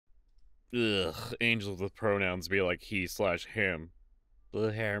Ugh, angels with pronouns be like he/him. Blue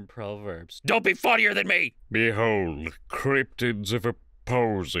hair and proverbs. Don't be funnier than me! Behold, cryptids of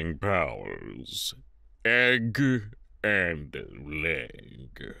opposing powers. Egg and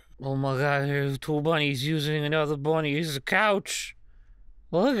leg. Oh my god, there's two bunnies using another bunny as a couch.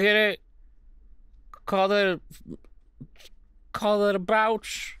 Look at it. Call that a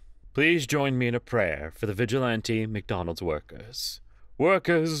bouch. Please join me in a prayer for the vigilante McDonald's workers.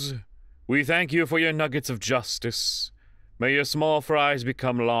 Workers, we thank you for your nuggets of justice. May your small fries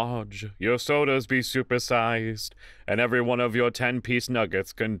become large, your sodas be supersized, and every one of your 10-piece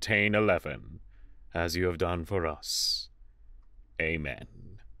nuggets contain 11, as you have done for us. Amen.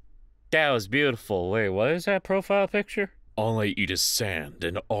 That was beautiful. Wait, what is that profile picture? All I eat is sand,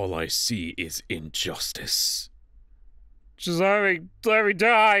 and all I see is injustice. Just let me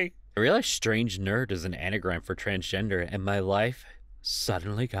die. I realized strange nerd is an anagram for transgender, and my life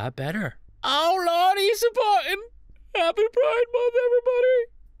suddenly got better. Oh Lord, he's a button. Happy Pride Month, everybody!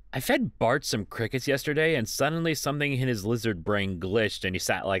 I fed Bart some crickets yesterday, and suddenly something in his lizard brain glitched, and he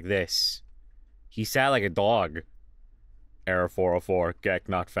sat like this. He sat like a dog. Error 404, GEC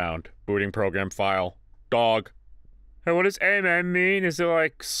not found. Booting program file. Dog. Hey, what does amen mean? Is it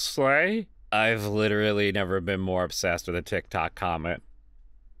like slay? I've literally never been more obsessed with a TikTok comment.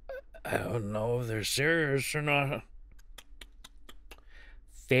 I don't know if they're serious or not.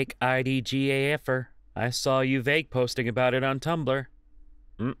 Fake IDGAFer. I saw you vague posting about it on Tumblr.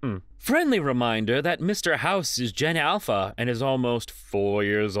 Friendly reminder that Mr. House is Gen Alpha and is almost 4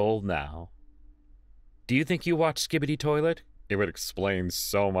 years old now. Do you think you watched Skibbity Toilet? It would explain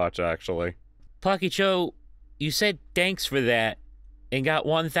so much, actually. Plucky Cho, you said thanks for that and got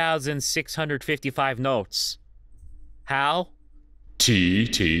 1,655 notes. How? T.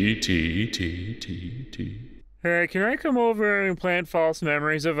 Hey, can I come over and plant false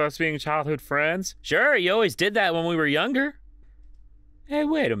memories of us being childhood friends? Sure, you always did that when we were younger. Hey,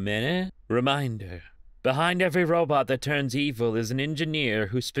 wait a minute. Reminder. Behind every robot that turns evil is an engineer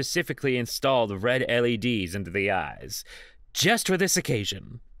who specifically installed red LEDs into the eyes. Just for this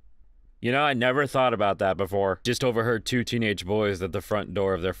occasion. You know, I never thought about that before. Just overheard two teenage boys at the front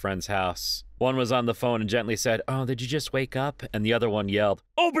door of their friend's house. One was on the phone and gently said, "Oh, did you just wake up?" And the other one yelled,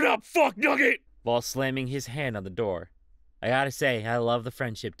 "Open up, fuck nugget!" while slamming his hand on the door. I gotta say, I love the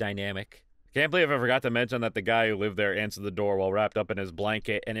friendship dynamic. Can't believe I forgot to mention that the guy who lived there answered the door while wrapped up in his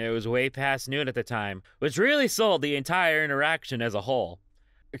blanket, and it was way past noon at the time, which really sold the entire interaction as a whole.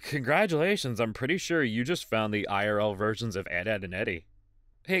 Congratulations, I'm pretty sure you just found the IRL versions of Ed, Ed, and Eddie.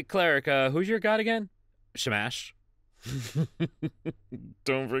 Hey, Cleric, who's your god again? Shamash.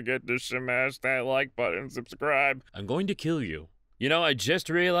 Don't forget to smash that like button and subscribe. I'm going to kill you. You know, I just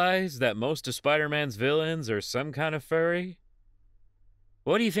realized that most of Spider-Man's villains are some kind of furry.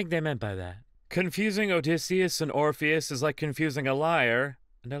 What do you think they meant by that? Confusing Odysseus and Orpheus is like confusing a liar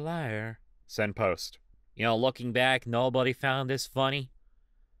and a liar. Send post. You know, looking back, nobody found this funny.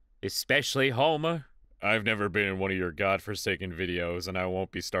 Especially Homer. I've never been in one of your godforsaken videos, and I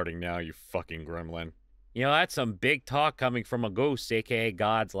won't be starting now, you fucking gremlin. You know, that's some big talk coming from a goose, aka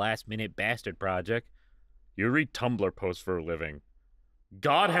God's last-minute bastard project. You read Tumblr posts for a living.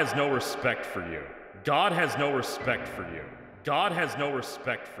 God has no respect for you. God has no respect for you. God has no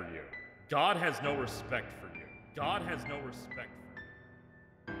respect for you. God has no respect for you. God has no respect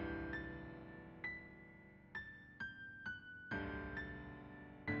for you.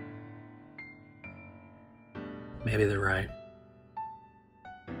 Maybe they're right.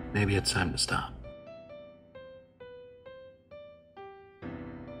 Maybe it's time to stop.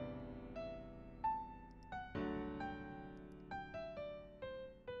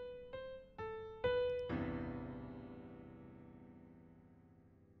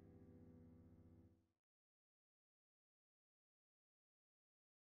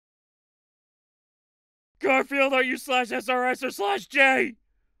 Garfield, are you /SRS or /J?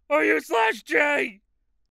 Are you /J?